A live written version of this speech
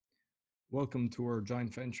Welcome to our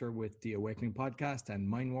joint venture with the Awakening Podcast and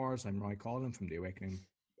Mind Wars. I'm Roy Collin from the Awakening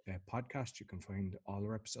Podcast. You can find all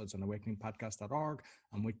our episodes on awakeningpodcast.org.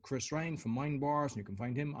 I'm with Chris Ryan from Mind Wars, and you can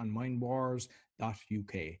find him on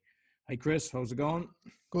mindwars.uk. Hi, Chris. How's it going?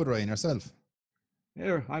 Good, Ryan. Yourself?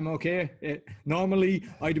 Here, I'm okay. Normally,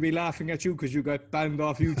 I'd be laughing at you because you got banned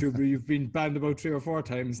off YouTube. You've been banned about 3 or 4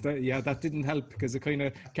 times. That didn't help because it kind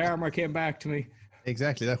of karma came back to me.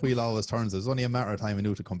 Exactly. That wheel always turns. It was only a matter of time I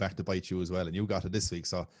knew to come back to bite you as well. And you got it this week.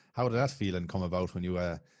 So how did that feeling come about when you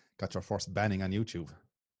got your first banning on YouTube?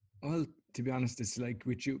 Well, to be honest, it's like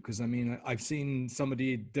with you, because I mean, I've seen some of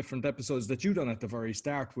the different episodes that you done at the very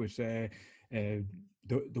start with the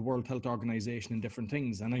World Health Organization and different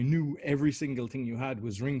things. And I knew every single thing you had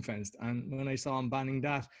was ring fenced. And when I saw him banning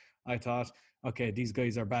that, I thought, okay, these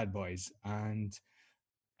guys are bad boys. And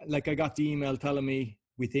like I got the email telling me,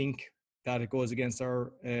 we think that it goes against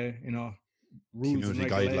our, rules and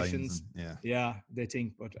regulations. Yeah, they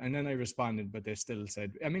think, and then I responded, but they still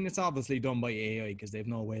said, I mean, it's obviously done by AI because they've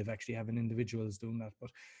no way of actually having individuals doing that,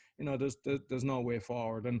 but there's no way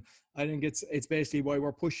forward. And I think it's basically why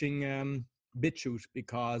we're pushing BitChute,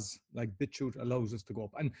 because like BitChute allows us to go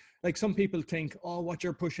up. And like some people think, oh, what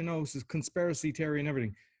you're pushing out is conspiracy theory and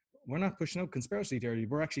everything. We're not pushing out conspiracy theory.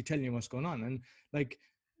 We're actually telling you what's going on. And like,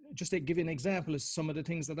 just to give you an example of some of the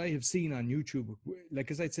things that I have seen on YouTube,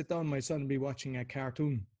 like as I'd sit down, my son would be watching a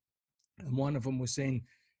cartoon, and one of them was saying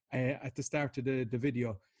at the start of the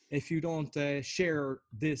video, if you don't share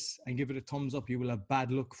this and give it a thumbs up, you will have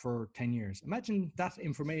bad luck for 10 years. Imagine that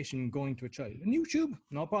information going to a child. And YouTube,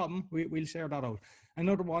 no problem, we'll share that out.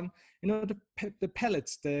 Another one, the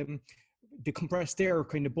pellets, the compressed air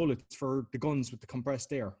kind of bullets for the guns with the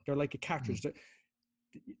compressed air. They're like a cartridge.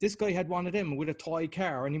 This guy had one of them with a toy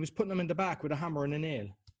car, and he was putting them in the back with a hammer and a nail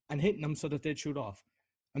and hitting them so that they'd shoot off.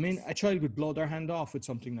 I mean, a child would blow their hand off with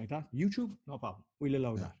something like that. YouTube, no problem. We'll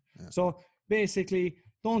allow that. Yeah. So basically,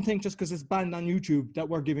 don't think just because it's banned on YouTube that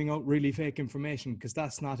we're giving out really fake information, because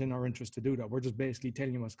that's not in our interest to do that. We're just basically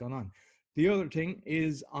telling you what's going on. The other thing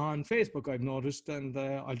is on Facebook, I've noticed, and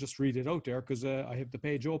I'll just read it out there because I have the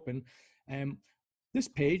page open. This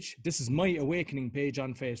is my Awakening page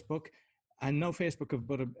on Facebook. And now Facebook have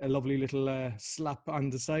put a lovely little slap on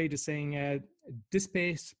the side saying, this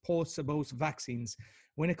page posts about vaccines.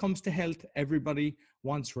 When it comes to health, everybody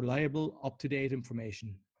wants reliable, up-to-date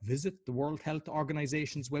information. Visit the World Health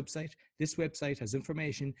Organization's website. This website has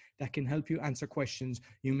information that can help you answer questions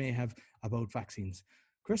you may have about vaccines.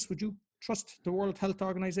 Chris, would you trust the World Health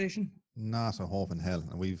Organization? Not a hope in hell.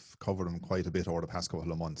 And we've covered them quite a bit over the past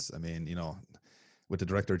couple of months. I mean, with the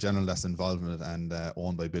Director General that's involved in it and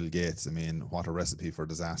owned by Bill Gates, I mean, what a recipe for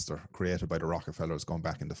disaster created by the Rockefellers going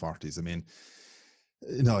back in the 40s. I mean,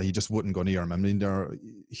 you just wouldn't go near them. I mean, their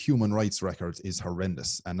human rights records is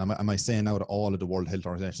horrendous. And am I saying now that all of the World Health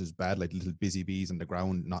Organization is bad, like little busy bees on the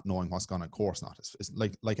ground, not knowing what's going on? Of course not. It's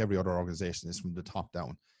like every other organization, is from the top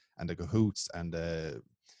down. And the cahoots and the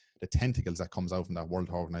tentacles that comes out from that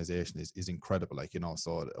World Organization is incredible.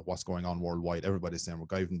 So what's going on worldwide, everybody's saying we're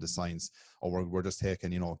guiding the science, or we're just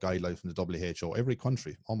taking, guidelines from the WHO. Every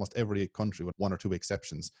country, almost every country with one or two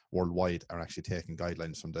exceptions worldwide, are actually taking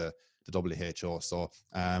guidelines from the WHO. So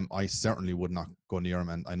I certainly would not go near them,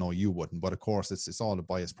 and I know you wouldn't. But of course, it's all a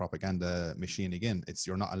biased propaganda machine again.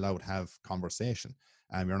 You're not allowed to have conversation.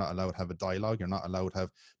 You're not allowed to have a dialogue. You're not allowed to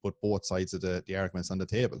put both sides of the arguments on the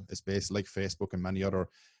table. It's basically like Facebook and many other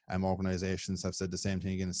organizations have said the same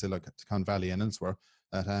thing in Silicon Valley and elsewhere,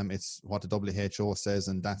 that it's what the WHO says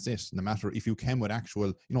and that's it. No matter if you came with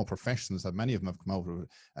actual, professionals, that many of them have come out with,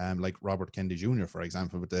 like Robert Kennedy Jr., for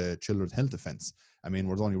example, with the Children's Health Defense. I mean,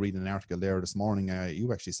 we're only reading an article there this morning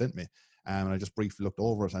you actually sent me, and I just briefly looked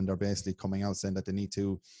over it, and they're basically coming out saying that they need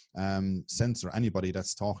to censor anybody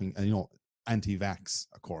that's talking, anti-vax,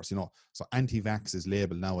 of course, so anti-vax is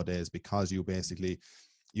labeled nowadays because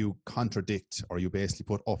you contradict, or you basically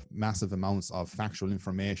put up massive amounts of factual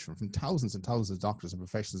information from thousands and thousands of doctors and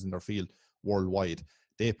professionals in their field worldwide.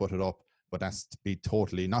 They put it up, but that's to be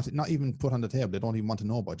totally not even put on the table. They don't even want to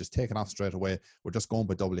know about it. Just take it off straight away. We're just going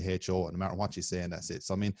by WHO, and no matter what you say, and that's it.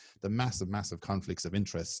 So I mean, the massive conflicts of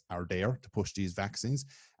interest are there to push these vaccines,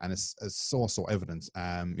 and it's so evident.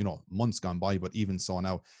 Months gone by, but even so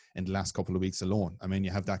now in the last couple of weeks alone. I mean,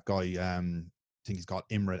 you have that guy, I think he's called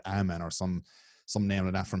Imran Aman or some name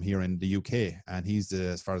like that, from here in the UK, and he's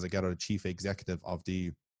as far as I get, the chief executive of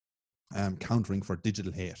the Countering for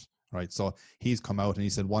Digital Hate. Right, so he's come out and he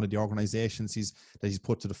said one of the organizations that he's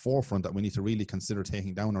put to the forefront that we need to really consider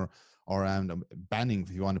taking down or banning,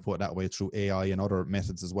 if you want to put it that way, through AI and other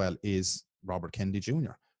methods as well, is Robert Kennedy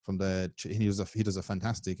Jr. He does a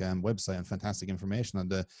fantastic website and fantastic information on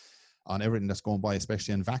the on everything that's going by,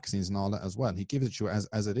 especially in vaccines and all that as well. He gives it to you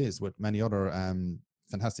as it is, with many other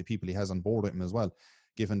fantastic people he has on board with him as well,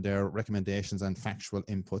 given their recommendations and factual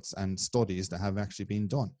inputs and studies that have actually been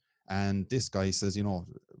done. And this guy says, you know,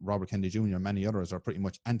 Robert Kennedy Jr. and many others are pretty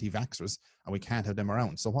much anti-vaxxers, and we can't have them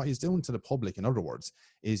around. So what he's doing to the public, in other words,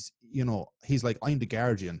 is, you know, he's like, I'm the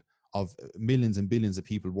guardian of millions and billions of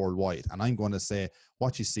people worldwide, and I'm going to say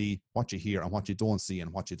what you see, what you hear, and what you don't see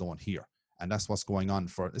and what you don't hear. And that's what's going on.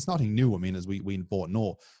 It's nothing new, I mean, as we both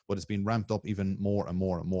know, but it's been ramped up even more and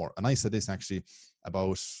more and more. And I said this actually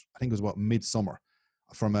about, I think it was about midsummer,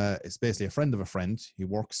 from it's basically a friend of a friend. He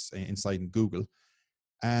works inside in Google,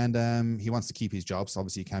 and he wants to keep his job, so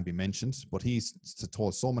obviously he can't be mentioned, but he's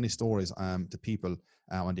told so many stories to people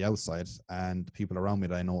on the outside and people around me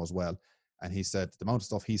that I know as well. And he said the amount of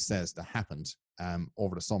stuff he says that happened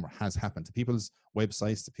over the summer has happened to people's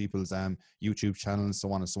websites, to people's YouTube channels,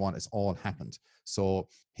 so on and so on. It's all happened. So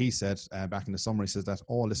he said back in the summer, he says that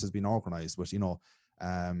all this has been organized with, you know,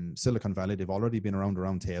 Silicon Valley. They've already been around the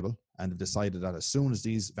round table and have decided that as soon as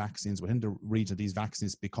these vaccines, within the region, these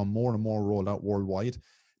vaccines become more and more rolled out worldwide,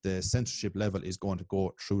 the censorship level is going to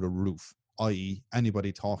go through the roof, i.e.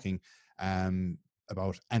 anybody talking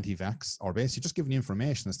about anti-vax, or basically just giving you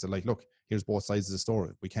information as to, like, look, here's both sides of the story.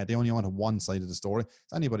 They only want one side of the story.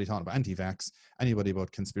 It's anybody talking about anti-vax, anybody about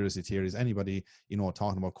conspiracy theories, anybody, you know,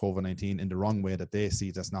 talking about COVID-19 in the wrong way that they see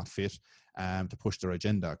that's not fit to push their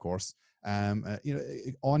agenda, of course. You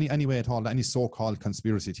know, any way at all, any so-called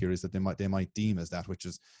conspiracy theories that they might deem as that, which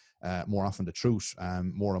is more often the truth,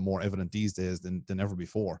 more and more evident these days than ever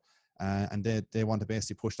before. And they want to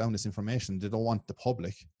basically push down this information. They don't want the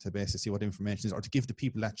public to basically see what information is, or to give the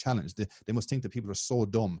people that challenge. They must think that people are so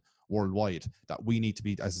dumb worldwide that we need to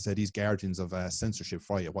be, as I said, these guardians of censorship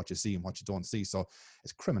for you, what you see and what you don't see. So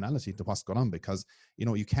it's criminality to what's going on, because, you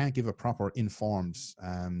know, you can't give a proper informed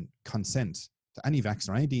consent to any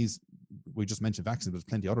vaccine or any of these. We just mentioned vaccines, but there's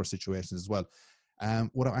plenty of other situations as well,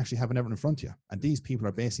 without actually having everything in front of you. And these people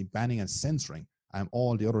are basically banning and censoring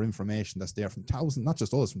all the other information that's there from thousands, not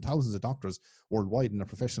just us, from thousands of doctors worldwide in their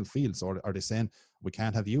professional fields. Or are they saying we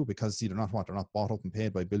can't have you because, see, they're not bought up and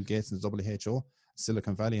paid by Bill Gates and the WHO,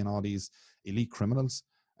 Silicon Valley, and all these elite criminals?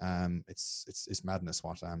 It's madness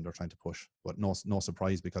what they're trying to push. But no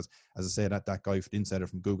surprise, because, as I say, that guy, the insider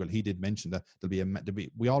from Google, he did mention that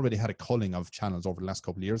we already had a culling of channels over the last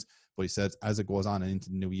couple of years, but he said as it goes on and into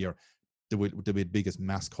the new year, there will be the biggest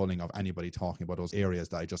mass culling of anybody talking about those areas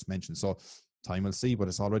that I just mentioned. So time will see, but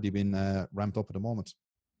it's already been ramped up at the moment.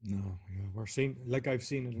 No, yeah, we're seeing, like I've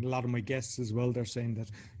seen it in a lot of my guests as well, they're saying that,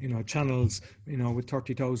 you know, channels, you know, with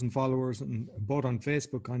 30,000 followers, and both on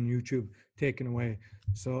Facebook, on YouTube, taken away.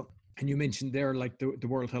 So, and you mentioned there, like the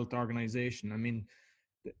World Health Organization. I mean,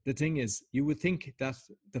 the thing is, you would think that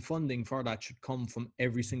the funding for that should come from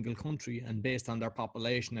every single country, and based on their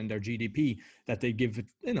population and their GDP, that they give it,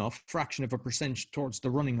 you know, a fraction of a percent towards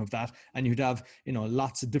the running of that. And you'd have, you know,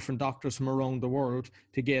 lots of different doctors from around the world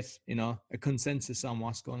to get, you know, a consensus on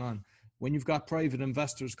what's going on. When you've got private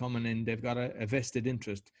investors coming in, they've got a vested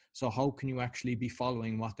interest. So how can you actually be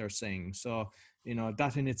following what they're saying? So, you know,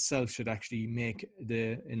 that in itself should actually make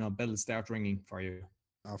the, you know, bell start ringing for you.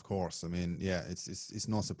 Of course, I mean, yeah, it's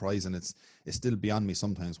no surprise, and it's still beyond me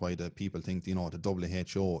sometimes why the people think, you know, the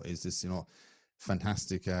WHO is this, you know,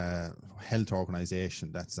 fantastic health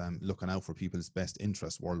organization that's looking out for people's best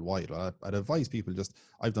interests worldwide. I'd advise people,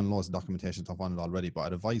 I've done loads of documentation stuff on it already, but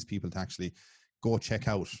I'd advise people to actually go check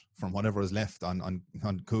out from whatever is left on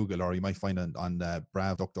Google, or you might find it on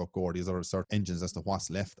Brave, DuckDuckGo, or these other search engines as to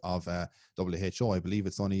what's left of WHO. I believe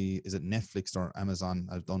it's only, is it Netflix or Amazon?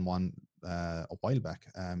 I've done one a while back.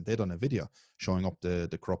 They done a video showing up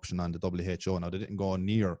the corruption on the WHO. Now, they didn't go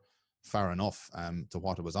near far enough to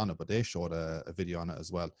what it was on it, but they showed a video on it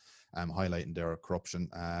as well, highlighting their corruption.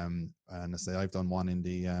 And I say, I've done one in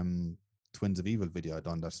the Twins of Evil video I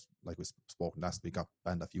done, that's, like we spoke last week, got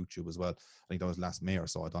banned off YouTube as well. I think that was last May or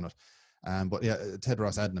so I done it. But yeah,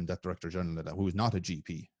 Tedros Adhanom, that Director General, who is not a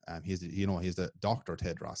GP, he's the Dr.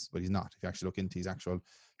 Tedros, but he's not. If you actually look into his actual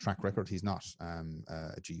track record, he's not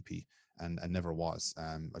a GP, and never was.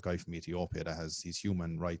 A guy from Ethiopia that has his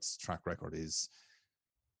human rights track record is,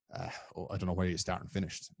 I don't know where you start and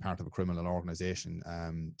finish. Part of a criminal organization,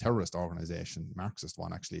 terrorist organization, Marxist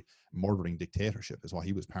one, actually, murdering dictatorship is what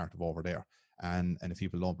he was part of over there. And if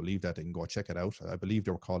people don't believe that, they can go check it out. I believe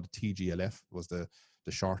they were called TGLF, was the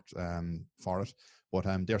short for it. But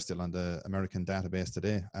they're still on the American database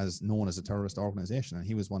today as known as a terrorist organization. And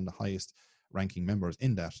he was one of the highest ranking members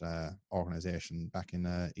in that organization back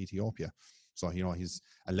in Ethiopia. So, he's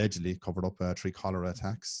allegedly covered up 3 cholera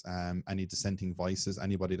attacks, any dissenting voices,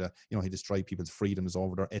 anybody that, he destroyed people's freedoms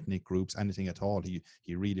over there, ethnic groups, anything at all.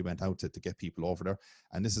 He really went out to get people over there.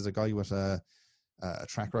 And this is a guy with a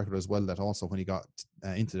track record as well, that also when he got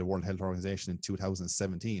into the World Health Organization in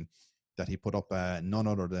 2017, that he put up none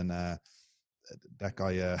other than that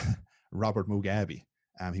guy, Robert Mugabe.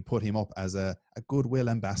 He put him up as a goodwill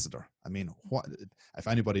ambassador. I mean, what if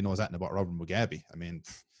anybody knows anything about Robert Mugabe? I mean,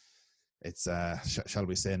 it's shall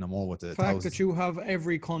we say no more with the fact that you have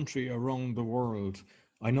every country around the world.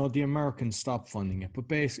 I know the Americans stopped funding it, but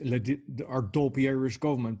basically our dopey Irish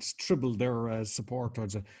government tripled their support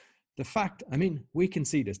towards it. The fact, I mean, we can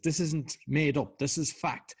see this. This isn't made up. This is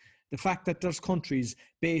fact. The fact that there's countries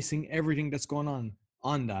basing everything that's going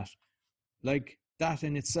on that, like, that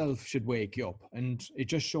in itself should wake you up. And it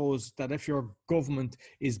just shows that if your government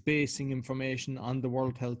is basing information on the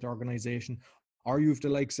World Health Organization, or you have the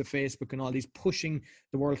likes of Facebook and all these pushing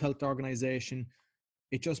the World Health Organization,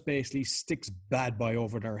 it just basically sticks bad by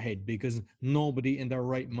over their head, because nobody in their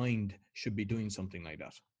right mind should be doing something like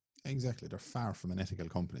that. Exactly. They're far from an ethical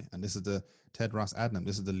company. And this is the Tedros Adhanom.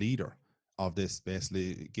 This is the leader of this,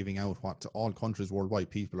 basically giving out what to all countries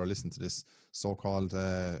worldwide. People are listening to this so-called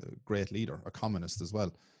great leader, a communist as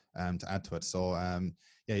well, to add to it. So,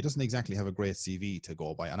 yeah, he doesn't exactly have a great CV to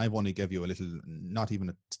go by. And I've only give you a little, not even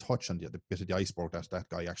a touch on the bit of the iceberg that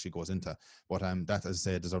guy actually goes into. But that, as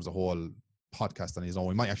I say, deserves a whole podcast on his own.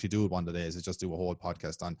 We might actually do it one of the days, is just do a whole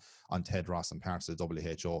podcast on Tedros and parts of the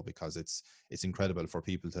WHO, because it's incredible for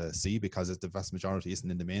people to see, because the vast majority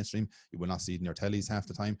isn't in the mainstream. You will not see it in your tellies half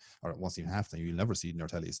the time, or once even half the time, you'll never see it in your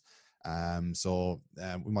tellies. So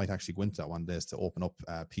we might actually go into that one day to open up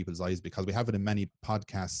people's eyes, because we have it in many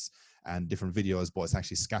podcasts and different videos, but it's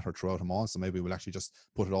actually scattered throughout them all. So maybe we'll actually just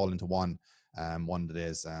put it all into one of the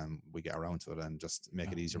days we get around to it, and just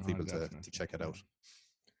make it easier for people to check it out.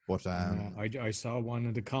 But I saw one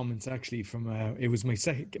of the comments actually from it was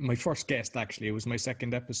my first guest, actually. It was my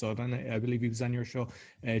second episode, and I believe he was on your show,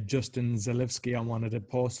 Justin Zalewski, on one of the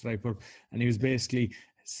posts that I put, and he was basically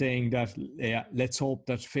saying that let's hope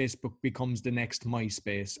that Facebook becomes the next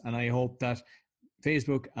MySpace, and I hope that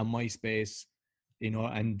Facebook and MySpace,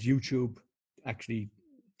 and YouTube actually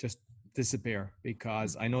just disappear,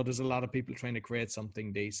 because I know there's a lot of people trying to create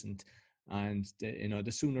something decent, and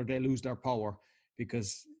the sooner they lose their power.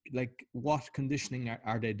 Because, like, what conditioning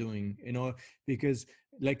are they doing? Because,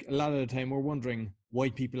 like, a lot of the time we're wondering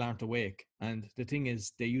why people aren't awake. And the thing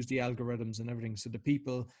is, they use the algorithms and everything. So the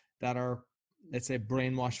people that are, let's say,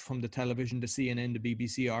 brainwashed from the television, the CNN, the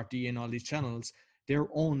BBC, RT, and all these channels, they're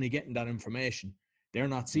only getting that information. They're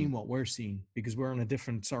not seeing what we're seeing, because we're in a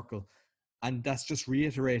different circle. And that's just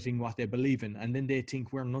reiterating what they believe in. And then they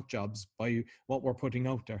think we're nut jobs by what we're putting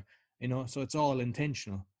out there. So it's all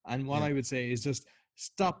intentional. And what I would say is just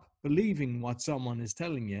stop believing what someone is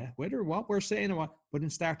telling you, whether what we're saying or what, but then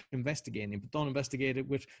start investigating. But don't investigate it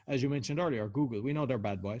with, as you mentioned earlier, Google. We know they're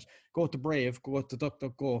bad boys. Go to Brave, go to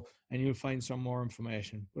DuckDuckGo, and you'll find some more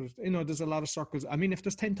information. But, there's a lot of circles. I mean, if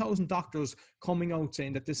there's 10,000 doctors coming out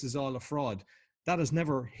saying that this is all a fraud, that has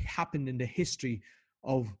never happened in the history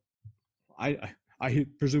of, I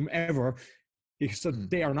presume, ever. So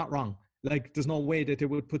they are not wrong. Like, there's no way that they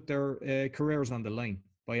would put their careers on the line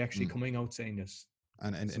by actually coming out saying this.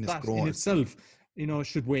 And so it's that growing in itself,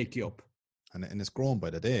 should wake you up. And it's grown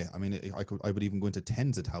by the day. I mean, I would even go into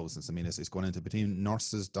tens of thousands. I mean, it's going into between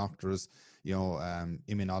nurses, doctors,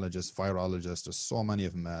 immunologists, virologists. There's so many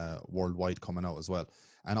of them worldwide coming out as well.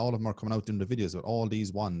 And all of them are coming out doing the videos, but all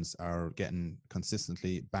these ones are getting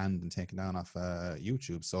consistently banned and taken down off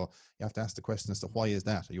YouTube. So you have to ask the question as to why is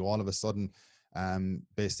that? Are you all of a sudden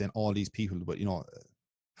based in all these people, but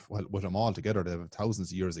well, with them all together, they have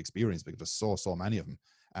thousands of years experience, because there's so many of them.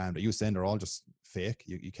 And are you saying they're all just fake?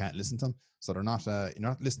 You can't listen to them. So they're not, you're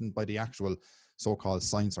not listening by the actual so-called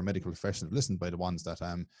science or medical professionals. Listen by the ones that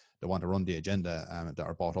they want to run the agenda that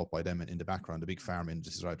are bought up by them in the background. The big pharma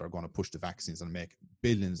industries, right, are going to push the vaccines and make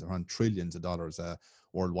billions, around trillions of dollars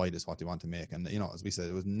worldwide is what they want to make. And as we said,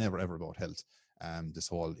 it was never ever about health. This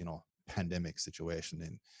whole pandemic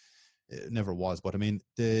situation it never was. But I mean,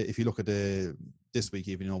 if you look at this week,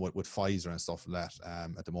 even with Pfizer and stuff like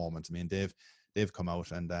that, at the moment, I mean, they've come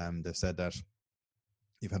out and they've said that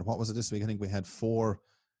you've had, what was it this week? I think we had four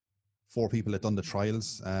people that done the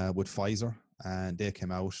trials with Pfizer, and they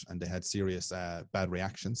came out and they had serious bad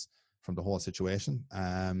reactions from the whole situation.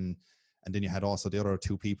 And then you had also the other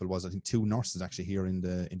two people, I think 2 nurses actually here in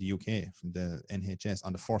the UK from the NHS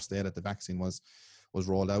on the first day that the vaccine was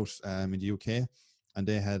rolled out in the UK. And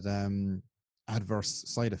they had adverse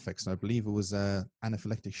side effects. And I believe it was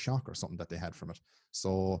anaphylactic shock or something that they had from it.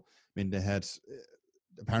 So, I mean, they had,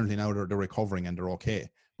 apparently now they're recovering and they're okay.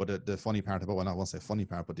 But the funny part about, well, I won't say funny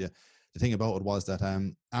part, but the thing about it was that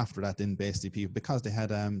after that, then basically people, because they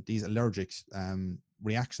had these allergic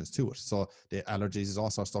reactions to it, so the allergies, all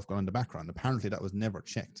sorts of stuff going on in the background. Apparently that was never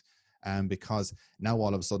checked. Because now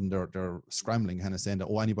all of a sudden they're scrambling, kind of saying that,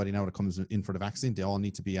 oh, anybody now that comes in for the vaccine, they all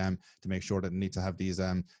need to be to make sure that they need to have these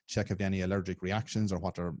check if any allergic reactions or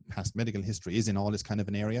what their past medical history is in all this kind of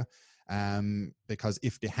an area. Because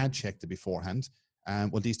if they had checked it beforehand,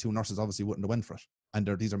 well, these two nurses obviously wouldn't have went for it. And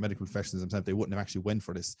these are medical professionals themselves. They wouldn't have actually went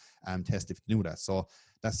for this test if they knew that. So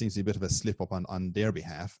that seems to be a bit of a slip up on their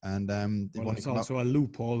behalf. And well, it's also a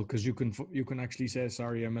loophole, because you can actually say,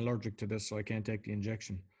 sorry, I'm allergic to this, so I can't take the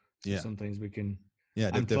injection. So sometimes we can.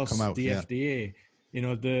 Yeah, they've come out. The FDA,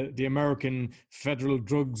 the American Federal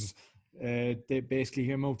Drugs, they basically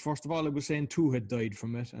came out. First of all, it was saying 2 had died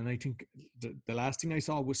from it, and I think the last thing I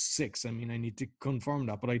saw was 6. I mean, I need to confirm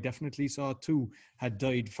that, but I definitely saw 2 had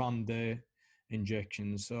died from the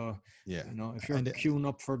injections. So if you're queuing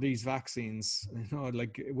up for these vaccines,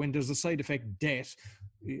 like when there's a side effect death,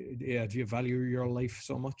 do you value your life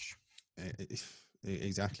so much?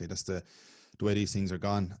 Exactly. That's the way these things are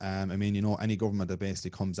gone. I mean, any government that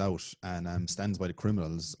basically comes out and stands by the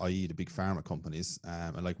criminals, i.e. the big pharma companies,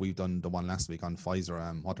 and like we've done the one last week on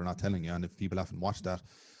Pfizer, what they're not telling you. And if people haven't watched that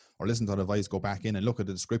or listened to the advice, go back in and look at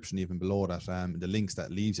the description even below that, the links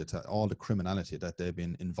that leaves you to all the criminality that they've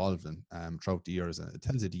been involved in throughout the years. And it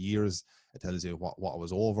tells you the years, it tells you what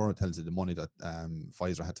was over, it tells you the money that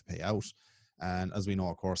Pfizer had to pay out. And as we know,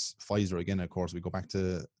 of course, Pfizer, again, of course, we go back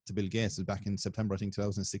to Bill Gates back in September, I think,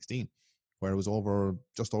 2016, where it was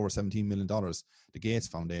just over $17 million the Gates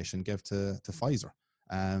Foundation gave to Pfizer.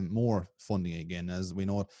 More funding again, as we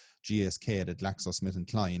know, GSK, the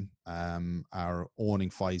GlaxoSmithKline, are owning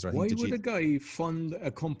Pfizer. Why would a guy fund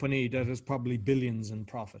a company that has probably billions in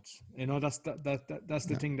profits? That's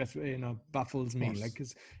the thing that baffles me. Like,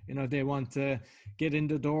 because they want to get in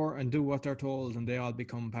the door and do what they're told, and they all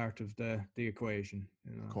become part of the equation.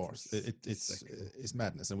 Of course, it's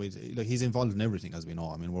madness, and he's involved in everything, as we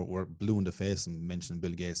know. I mean, we're blue in the face and mentioning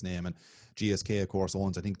Bill Gates' name, and GSK, of course,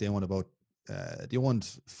 owns. I think they own about. They owned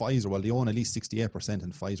Pfizer. Well, they own at least 68%,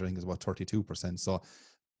 and Pfizer, I think, is about 32%. So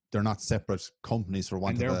they're not separate companies for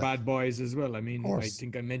one. And they're bad boys as well. I mean, I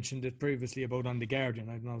think I mentioned it previously about on The Guardian.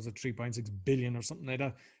 I don't know, it was a 3.6 billion or something like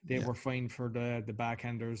that. They were fined for the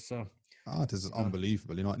backhanders. So. It is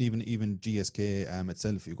unbelievable. Even GSK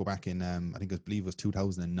itself, if you go back in, I believe it was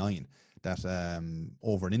 2009, that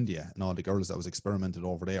over in India and all the girls that was experimented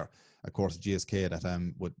over there, of course, GSK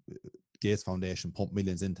that would Gates Foundation pumped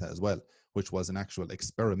millions into as well, which was an actual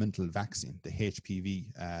experimental vaccine, the HPV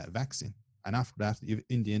vaccine. And after that,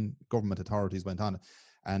 Indian government authorities went on,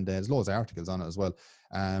 and there's loads of articles on it as well.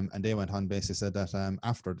 And they went on, basically said that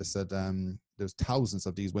after they said there's thousands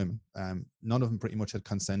of these women, none of them pretty much had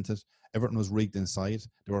consented. Everything was rigged inside.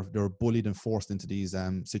 They were bullied and forced into these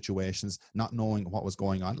situations, not knowing what was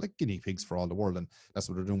going on, like guinea pigs for all the world. And that's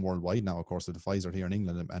what they're doing worldwide now, of course, with the Pfizer here in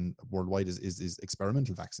England, and worldwide is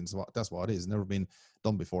experimental vaccines. So that's what it is. It's never been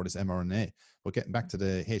done before, this mRNA. But getting back to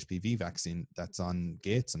the HPV vaccine that's on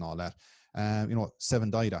Gates and all that,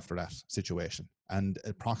 7 died after that situation. And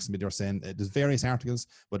approximately, they're saying, there's various articles,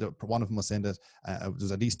 but one of them was saying that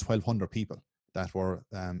there's at least 1,200 people that were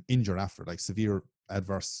injured after, like severe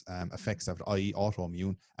adverse effects after, i.e.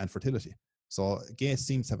 autoimmune and fertility. So Gates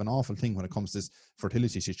seems to have an awful thing when it comes to this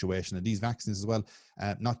fertility situation, and these vaccines as well.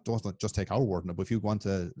 Not just take our word on it, but if you go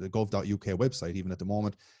onto the gov.uk website, even at the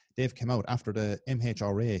moment, they've come out after the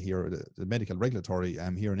MHRA here, the medical regulatory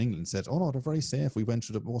here in England, said, oh no, they're very safe. We went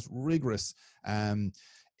through the most rigorous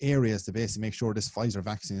areas to basically make sure this Pfizer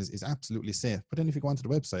vaccine is absolutely safe. But then if you go onto the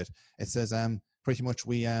website, it says pretty much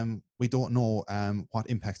we don't know what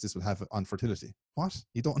impacts this will have on fertility. What?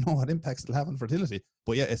 You don't know what impacts it'll have on fertility?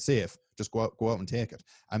 But yeah, it's safe. Just go out and take it.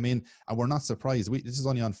 I mean, and we're not surprised. This is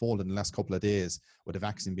only unfolded in the last couple of days with the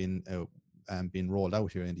vaccine being rolled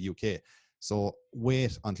out here in the UK. So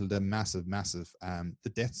wait until the massive,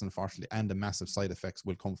 the deaths, unfortunately, and the massive side effects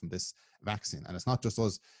will come from this vaccine. And it's not just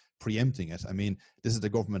us preempting it. I mean, this is the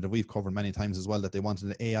government that we've covered many times as well, that they wanted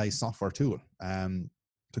an AI software tool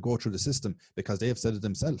to go through the system, because they have said it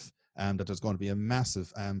themselves that there's going to be a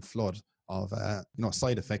massive flood of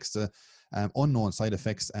side effects, unknown side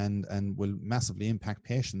effects, and will massively impact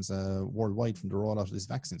patients worldwide from the rollout of this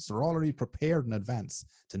vaccine. So they're already prepared in advance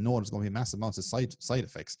to know there's going to be massive amounts of side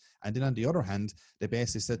effects. And then on the other hand, they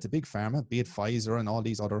basically said to big pharma, be it Pfizer and all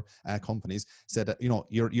these other companies, said that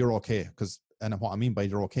you're okay, because, and what I mean by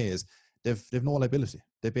you're okay is they've no liability.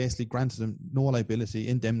 They basically granted them no liability,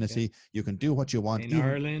 indemnity. You can do what you want. In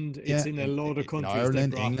Ireland, it's in a load of countries. In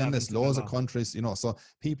Ireland, England, there's loads of countries, you know. So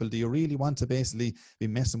people, do you really want to basically be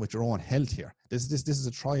messing with your own health here? This is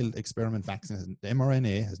a trial experiment vaccine. The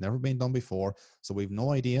mRNA has never been done before. So we've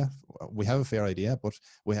no idea. We have a fair idea, but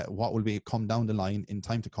what will be come down the line in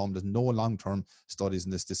time to come? There's no long-term studies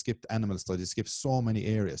in this. They skipped animal studies, skipped so many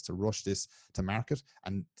areas to rush this to market,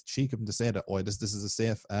 and cheek of them to say that, oh, this is a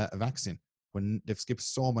safe vaccine, when they've skipped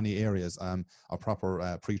so many areas of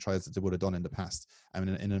proper pre-trials that they would have done in the past. I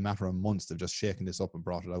mean, in a matter of months, they've just shaken this up and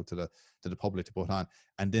brought it out to the public to put on.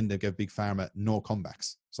 And then they give Big Pharma no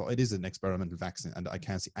comebacks. So it is an experimental vaccine, and I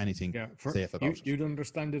can't see anything safe about it. You'd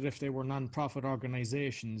understand it if they were non-profit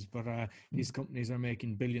organizations, but these companies are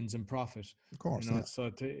making billions in profit. Of course, you know, so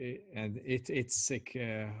it's sick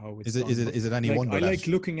how it's done. Is it any wonder? I like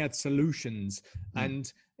looking at solutions,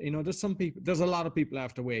 and you know, there's a lot of people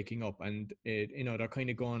after waking up, and you know, they're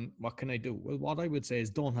kind of going, what can I do? Well, what I would say is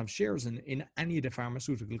don't have shares in any of the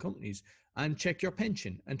pharmaceutical companies, and check your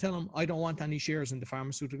pension and tell them, I don't want any shares in the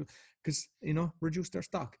pharmaceutical, because, you know, reduce their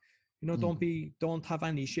stock. You know, don't have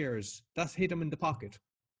any shares. That's hit them in the pocket.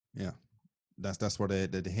 Yeah, that's where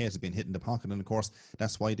the hate has been hit in the pocket, and of course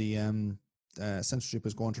that's why the censorship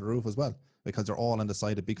is going to the roof as well, because they're all on the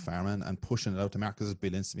side of Big Pharma and pushing it out to market because there's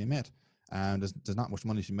billions to be made. And there's not much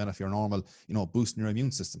money to be made if you're normal, you know, boosting your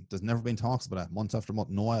immune system. There's never been talks about that. Month after month,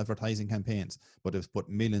 no advertising campaigns, but they've put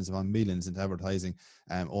millions upon millions into advertising.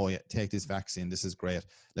 Oh yeah, take this vaccine. This is great.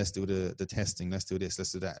 Let's do the testing. Let's do this.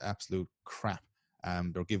 Let's do that. Absolute crap.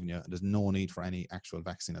 They're giving you. There's no need for any actual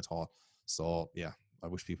vaccine at all. So yeah, I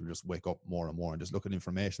wish people just wake up more and more and just look at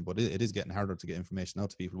information. But it is getting harder to get information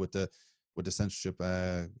out to people with the censorship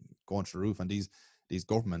going to the roof, and these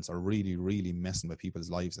governments are really, really messing with people's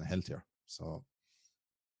lives and health here. So,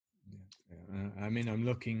 I mean, I'm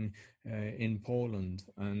looking in Poland,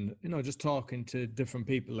 and you know, just talking to different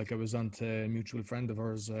people. Like I was on to a mutual friend of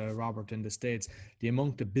ours, Robert, in the States. The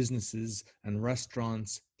amount of businesses and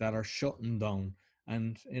restaurants that are shutting down,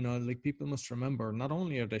 and you know, like, people must remember, not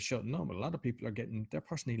only are they shutting down, but a lot of people they're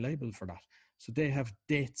personally liable for that. So they have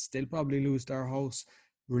debts. They'll probably lose their house.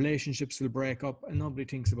 Relationships will break up, and nobody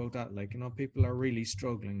thinks about that. Like, you know, people are really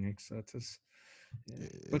struggling. Like, so it is. Yeah.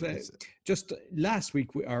 But just last week,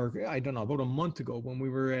 I don't know, about a month ago, when we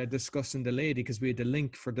were discussing the lady, because we had the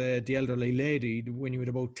link for the elderly lady, when you had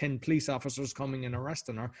about 10 police officers coming and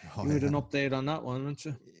arresting her. You had an update on that one, didn't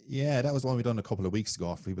you? Yeah, that was one we done a couple of weeks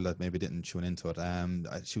ago for people that maybe didn't tune into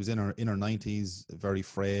it. She was in her 90s, very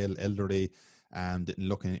frail, elderly, didn't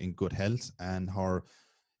look in good health, and her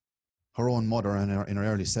own mother in her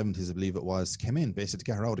early 70s, I believe it was, came in basically to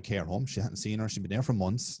get her out of care home. She hadn't seen her. She'd been there for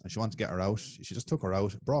months, and she wanted to get her out. She just took her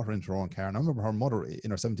out, brought her into her own car. And I remember her mother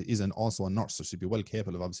in her 70s is also a nurse, so she'd be well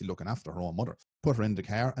capable of obviously looking after her own mother. Put her in the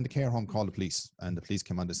car, and the care home called the police. And the police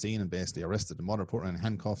came on the scene and basically arrested the mother, put her in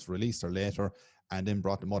handcuffs, released her later, and then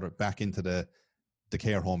brought the mother back into the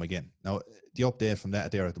care home again. Now, the update from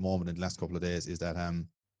that there at the moment in the last couple of days is that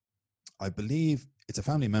I believe it's a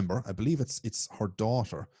family member. I believe it's her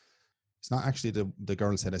daughter. It's not actually the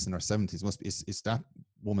girl said it's in her 70s. It's that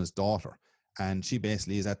woman's daughter, and she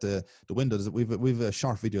basically is at the window. We've a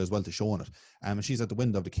short video as well to show on it. And she's at the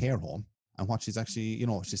window of the care home, and what she's actually, you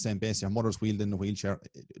know, she's saying basically her mother's wheeled in the wheelchair.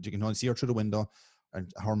 You can only see her through the window,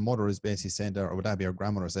 and her mother is basically saying that, or would that be her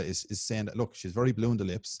grandmother, is saying that, look, she's very blue in the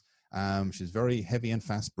lips. She's very heavy and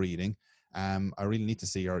fast breathing. I really need to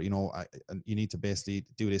see her. You know, you need to basically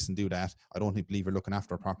do this and do that. I don't believe you're looking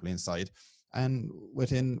after her properly inside. And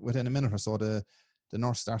within a minute or so, the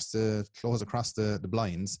nurse starts to close across the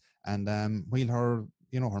blinds and wheel her,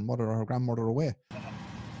 you know, her mother or her grandmother away.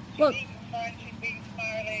 Well,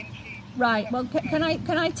 right. Well, can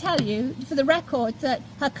I tell you for the record that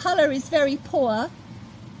her colour is very poor.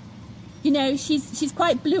 You know, she's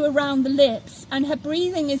quite blue around the lips, and her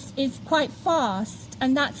breathing is quite fast,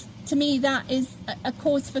 and that's, to me, that is a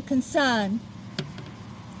cause for concern.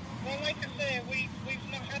 Well, like I say, we've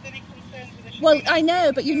not had any concerns with the. Well, I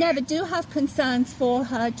know, but you never do have concerns for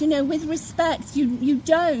her. Do you know, with respect, you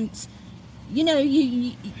don't. You know,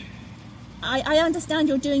 I understand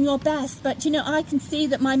you're doing your best, but you know, I can see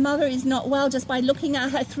that my mother is not well just by looking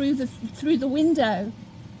at her through the window.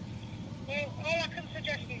 Well, all I can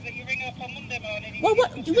suggest is that you ring up on Monday morning. Well,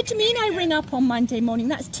 what do you mean I ring up on Monday morning?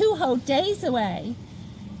 That's 2 whole days away.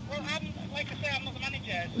 Well, like I say, I'm not the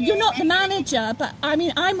manager. So you're not the manager, but I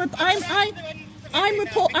mean, I'm reporting.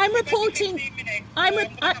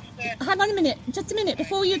 Hang on a minute, just a minute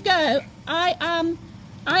before you go. I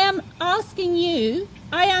am asking you.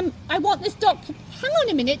 I want this doctor. Hang on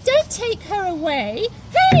a minute. Don't take her away.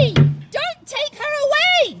 Hey! Don't take her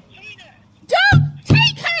away! Don't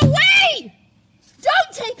take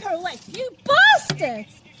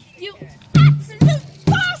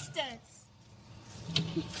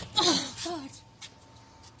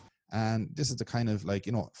this is the kind of like,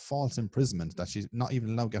 you know, false imprisonment that she's not even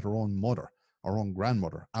allowed to get her own mother or own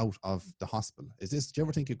grandmother out of the hospital. Do you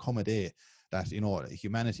ever think it'd come a day that, you know,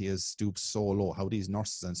 humanity has stooped so low, how these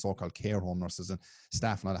nurses and so-called care home nurses and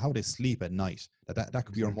staff and all that, how they sleep at night, that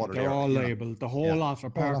could be your mother. They're all liable, the whole lot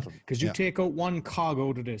apart. Because you take out one cog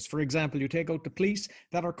out of this. For example, you take out the police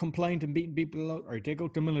that are compliant and beating people out, or you take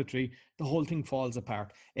out the military, the whole thing falls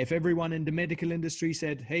apart. If everyone in the medical industry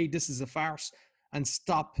said, hey, this is a farce, and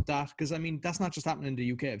stop that, because I mean, that's not just happening in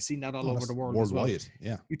the UK. I've seen that all over the world as well. Worldwide,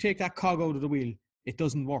 yeah. You take that cog out of the wheel, it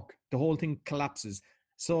doesn't work. The whole thing collapses.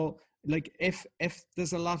 So, like, if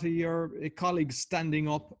there's a lot of your colleagues standing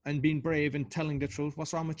up and being brave and telling the truth,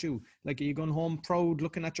 what's wrong with you? Like, are you going home proud,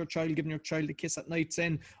 looking at your child, giving your child a kiss at night,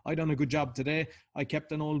 saying, I done a good job today. I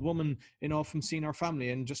kept an old woman, you know, from seeing her family,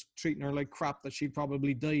 and just treating her like crap that she'd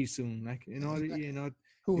probably die soon. Like, you know,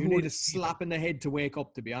 you need a slap in the head to wake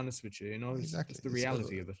up, to be honest with you. You know, exactly. It's the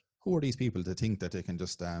reality of it. Who are these people to think that they can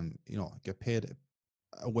just, you know, get paid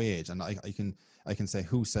a wage? And I can say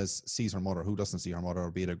who sees her mother, who doesn't see her mother,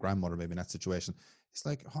 or be it a grandmother maybe in that situation. It's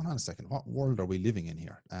like, hold on a second, what world are we living in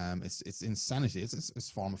here? It's insanity. It's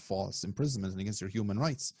a form of false imprisonment and against your human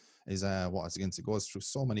rights is what it's against. It goes through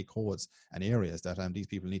so many codes and areas that these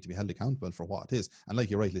people need to be held accountable for what it is. And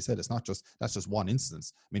like you rightly said, that's just one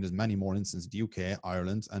instance. I mean, there's many more instances in the UK,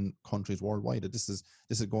 Ireland, and countries worldwide that this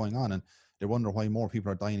is going on. And they wonder why more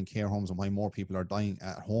people are dying in care homes and why more people are dying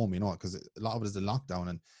at home, you know, because a lot of it is the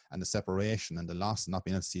lockdown and the separation and the loss of not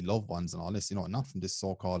being able to see loved ones and all this, you know, not from this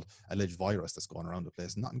so-called alleged virus that's going around the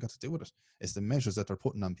place. Nothing got to do with it. It's the measures that they're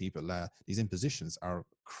putting on people. These impositions are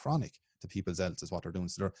chronic to people's health is what they're doing.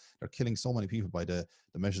 So they're killing so many people by the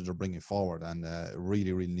measures they're bringing forward, and it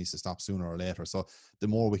really, really needs to stop sooner or later. So the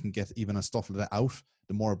more we can get even a stuff like that out,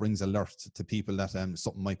 the more it brings alert to people that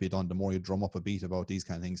something might be done. The more you drum up a beat about these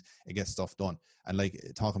kind of things, it gets stuff done. And like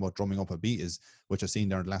talking about drumming up a beat is, which I've seen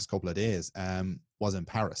there in the last couple of days, was in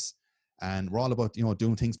Paris. And we're all about, you know,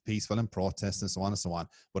 doing things peaceful and protest and so on and so on.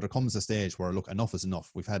 But there comes a stage where, look, enough is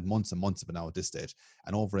enough. We've had months and months of it now at this stage.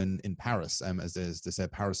 And over in Paris, as they say,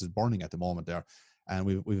 Paris is burning at the moment there. And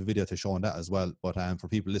we've a video to show on that as well. But for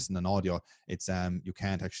people listening on audio, it's you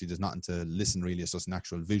can't actually, there's nothing to listen really. It's just an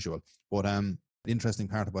actual visual. But the interesting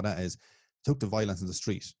part about that is, took the violence in the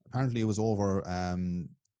street. Apparently it was over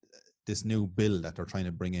this new bill that they're trying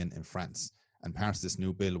to bring in France. And part of this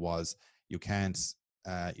new bill was you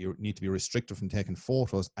you need to be restricted from taking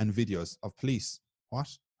photos and videos of police. What?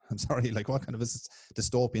 I'm sorry, like what kind of a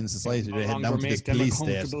dystopian society they head down to this police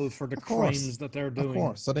state? Accountable for the crimes that they're doing. Of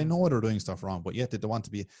course, so they know they're doing stuff wrong, but yet they don't want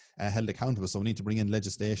to be held accountable. So we need to bring in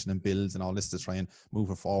legislation and bills and all this to try and move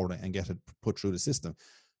it forward and get it put through the system.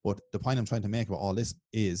 But the point I'm trying to make about all this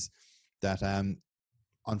is that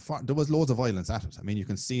there was loads of violence at it. I mean, you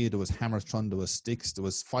can see there was hammers thrown, there was sticks, there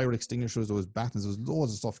was fire extinguishers, there was batons, there was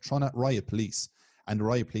loads of stuff thrown at riot police. And the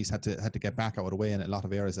riot police had to get back out of the way in a lot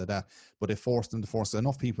of areas like that. But they forced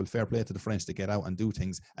enough people, fair play to the French, to get out and do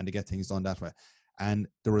things and to get things done that way. And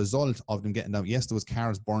the result of them getting down, yes, there was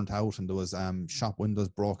cars burnt out and there was shop windows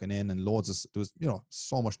broken in and there was, you know,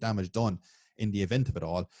 so much damage done in the event of it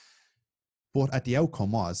all. But at the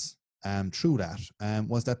outcome was, through that,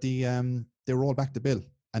 was that they rolled back the bill.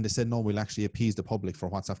 And they said, no, we'll actually appease the public for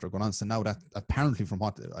what's after going on. So now that apparently from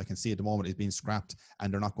what I can see at the moment is being scrapped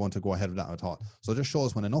and they're not going to go ahead with that at all. So it just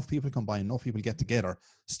shows when enough people combine, enough people get together,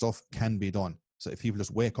 stuff can be done. So if people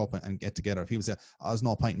just wake up and get together, people say, there's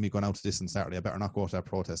no point in me going out to this on Saturday. I better not go to that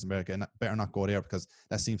protest in America. And I better not go there because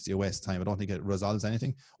that seems to be a waste of time. I don't think it resolves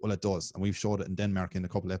anything. Well, it does. And we've showed it in Denmark in a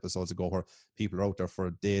couple of episodes ago where people are out there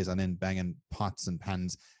for days and then banging pots and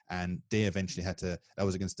pans. And they eventually had to, that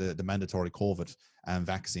was against the mandatory COVID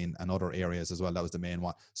vaccine and other areas as well. That was the main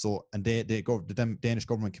one. So, and the Danish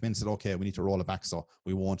government came in and said, okay, we need to roll it back. So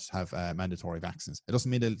we won't have mandatory vaccines. It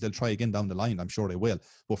doesn't mean they'll try again down the line. I'm sure they will.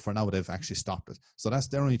 But for now, they've actually stopped it. So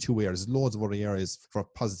there are only two areas. There's loads of other areas for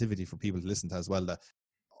positivity for people to listen to as well. That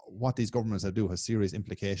what these governments do has serious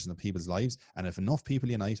implications on people's lives. And if enough people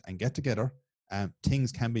unite and get together,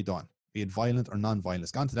 things can be done, be it violent or non-violent.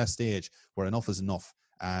 It's gone to that stage where enough is enough.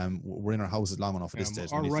 We're in our houses long enough at this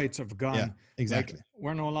stage. Our rights have gone. Yeah, exactly. Like,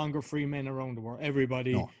 we're no longer free men around the world.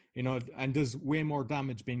 Everybody, you know, and there's way more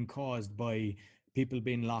damage being caused by people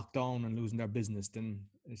being locked down and losing their business than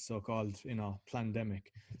a so-called, you know,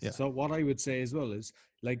 pandemic. Yeah. So what I would say as well is,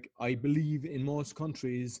 like, I believe in most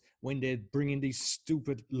countries when they bring in these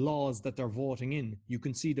stupid laws that they're voting in, you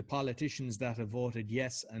can see the politicians that have voted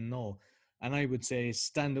yes and no. And I would say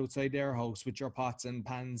stand outside their house with your pots and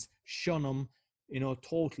pans, shun them.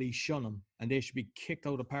 totally shun them, and they should be kicked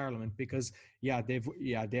out of Parliament because they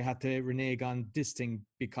had to renege on this thing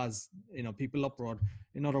because people uproared.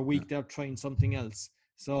 Another week they're trying something else.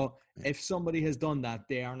 So if somebody has done that,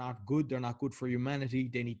 they are not good. They're not good for humanity.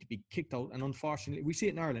 They need to be kicked out. And unfortunately, we see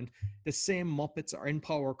it in Ireland. The same Muppets are in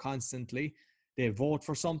power constantly. They vote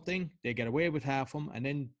for something, they get away with half of them, and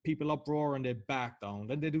then people uproar and they back down.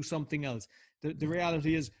 Then they do something else. The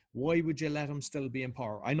reality is, why would you let them still be in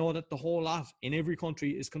power? I know that the whole lot in every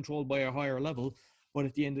country is controlled by a higher level, but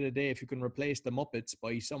at the end of the day, if you can replace the Muppets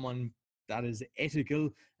by someone that is ethical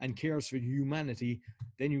and cares for humanity,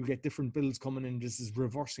 then you get different bills coming in. This is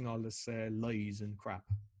reversing all this lies and crap.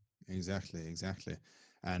 Exactly.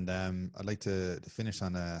 And I'd like to finish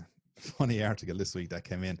on a funny article this week that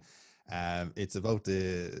came in. It's about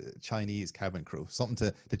the Chinese cabin crew.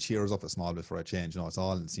 Something to cheer us up a small bit for a change. It's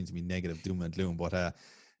all it seems to be negative, doom and gloom. But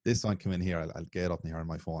this one came in here. I'll get it up here on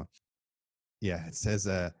my phone. Yeah, it says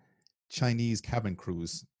Chinese cabin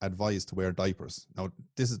crews advised to wear diapers. Now,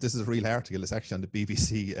 this is a real article. It's actually on the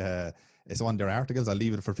BBC. It's one of their articles. I'll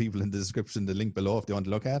leave it for people in the description, the link below if they want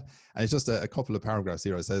to look at. And it's just a couple of paragraphs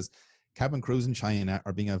here. It says, cabin crews in China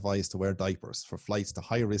are being advised to wear diapers for flights to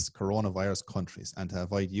high-risk coronavirus countries and to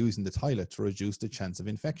avoid using the toilet to reduce the chance of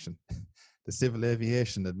infection. The Civil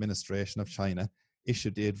Aviation Administration of China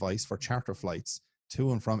issued the advice for charter flights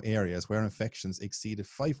to and from areas where infections exceeded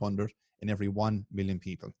 500 in every 1 million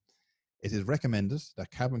people. It is recommended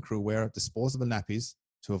that cabin crew wear disposable nappies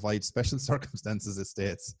to avoid special circumstances, it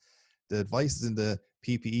states. The advice is in the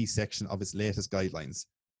PPE section of its latest guidelines.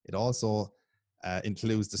 It also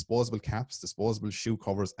includes disposable caps, disposable shoe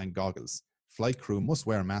covers, and goggles. Flight crew must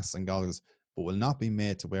wear masks and goggles, but will not be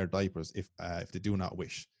made to wear diapers if they do not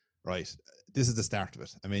wish. Right. This is the start of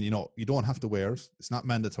it. I mean, you don't have to wear it. It's not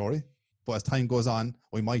mandatory. But as time goes on,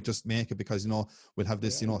 we might just make it because, we'll have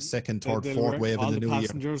this, second, third, fourth wave in the new year. All the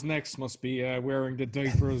passengers next must be wearing the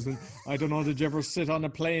diapers. And I don't know, did you ever sit on a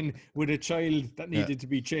plane with a child that needed to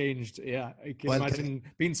be changed? Yeah, I can imagine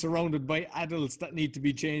being surrounded by adults that need to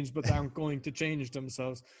be changed, but aren't going to change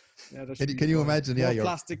themselves. Yeah, can you imagine? More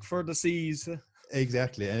plastic for the seas.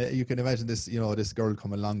 Exactly. And you can imagine this, this girl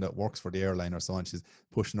coming along that works for the airline or so, and she's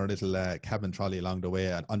pushing her little cabin trolley along the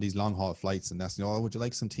way and on these long haul flights, and that's, would you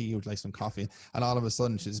like some tea? Would you like some coffee? And all of a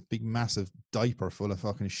sudden she's this big massive diaper full of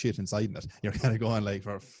fucking shit inside it. You're kind of going like,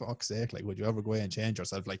 for fuck's sake, like, would you ever go away and change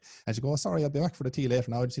yourself? Like, and she goes, sorry, I'll be back for the tea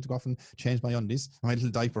later. Now I just need to go off and change my undies, my little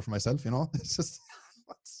diaper for myself, It's just,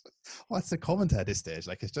 what's the comment at this stage?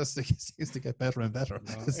 Like, it seems to get better and better.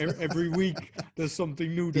 Every week there's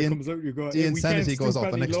something new that comes out. You go, the insanity goes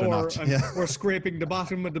up an extra notch. We're scraping the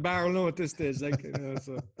bottom of the barrel now at this stage. Like,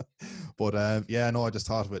 so. But I just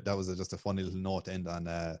thought of it. That was just a funny little note to end on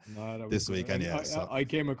this week. And I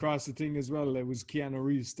came across the thing as well. It was Keanu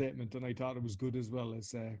Reeves' statement, and I thought it was good as well.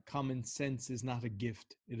 As common sense is not a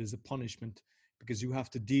gift; it is a punishment, because you have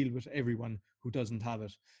to deal with everyone who doesn't have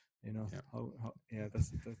it.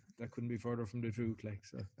 That couldn't be further from the truth. Like,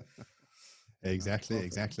 so. Exactly.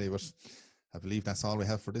 But I believe that's all we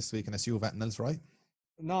have for this week. Unless you have anything else, right?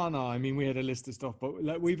 No. I mean, we had a list of stuff,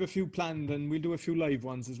 but we have a few planned, and we'll do a few live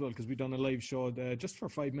ones as well, because we've done a live show just for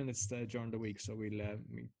 5 minutes during the week. So we'll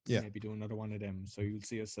maybe do another one of them. So you'll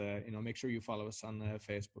see us. Make sure you follow us on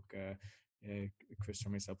Facebook. Chris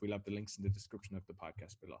or myself, we'll have the links in the description of the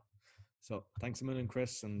podcast below. So thanks a million,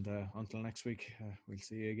 Chris, and until next week, we'll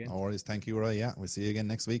see you again. No worries. Thank you, Roy. Yeah, we'll see you again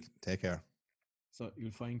next week. Take care. So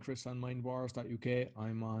you'll find Chris on mindwars.uk.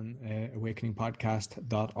 I'm on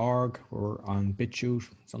awakeningpodcast.org. We're on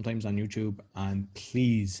BitChute, sometimes on YouTube. And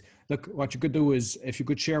please, look, what you could do is, if you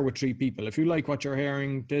could share with 3 people. If you like what you're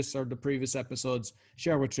hearing, this or the previous episodes,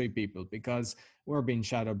 share with 3 people, because we're being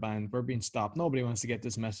shadow banned. We're being stopped. Nobody wants to get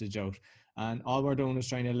this message out. And all we're doing is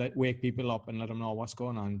trying to wake people up and let them know what's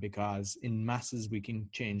going on, because in masses, we can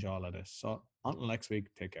change all of this. So until next week,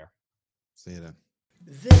 take care. See you then.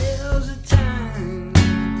 There's a time